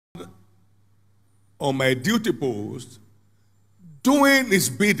on my duty post, doing his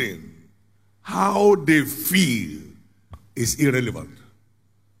bidding, how they feel is irrelevant.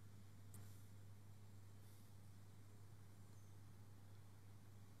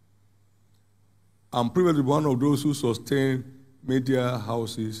 I'm privileged to be one of those who sustain media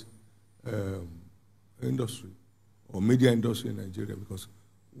houses industry or media industry in Nigeria, because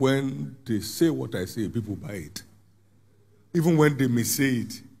when they say what I say, people buy it. Even when they may say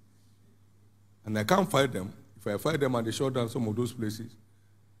it. And I can't fight them. If I fight them and they shut down some of those places,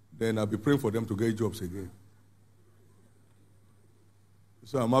 then I'll be praying for them to get jobs again.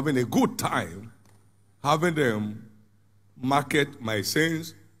 So I'm having a good time having them market my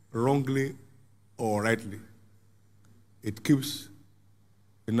sayings wrongly or rightly. It keeps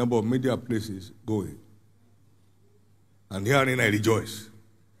a number of media places going. And herein I rejoice.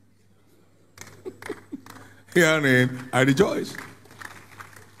 Herein I rejoice.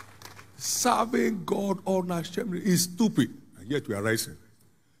 Serving God unashamedly is stupid, and yet we are rising.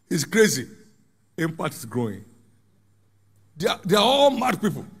 It's crazy. Impact is growing. They are all mad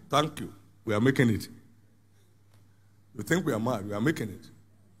people. Thank you. We are making it. You think we are mad? We are making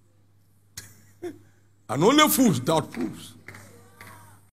it. And only fools doubt proofs.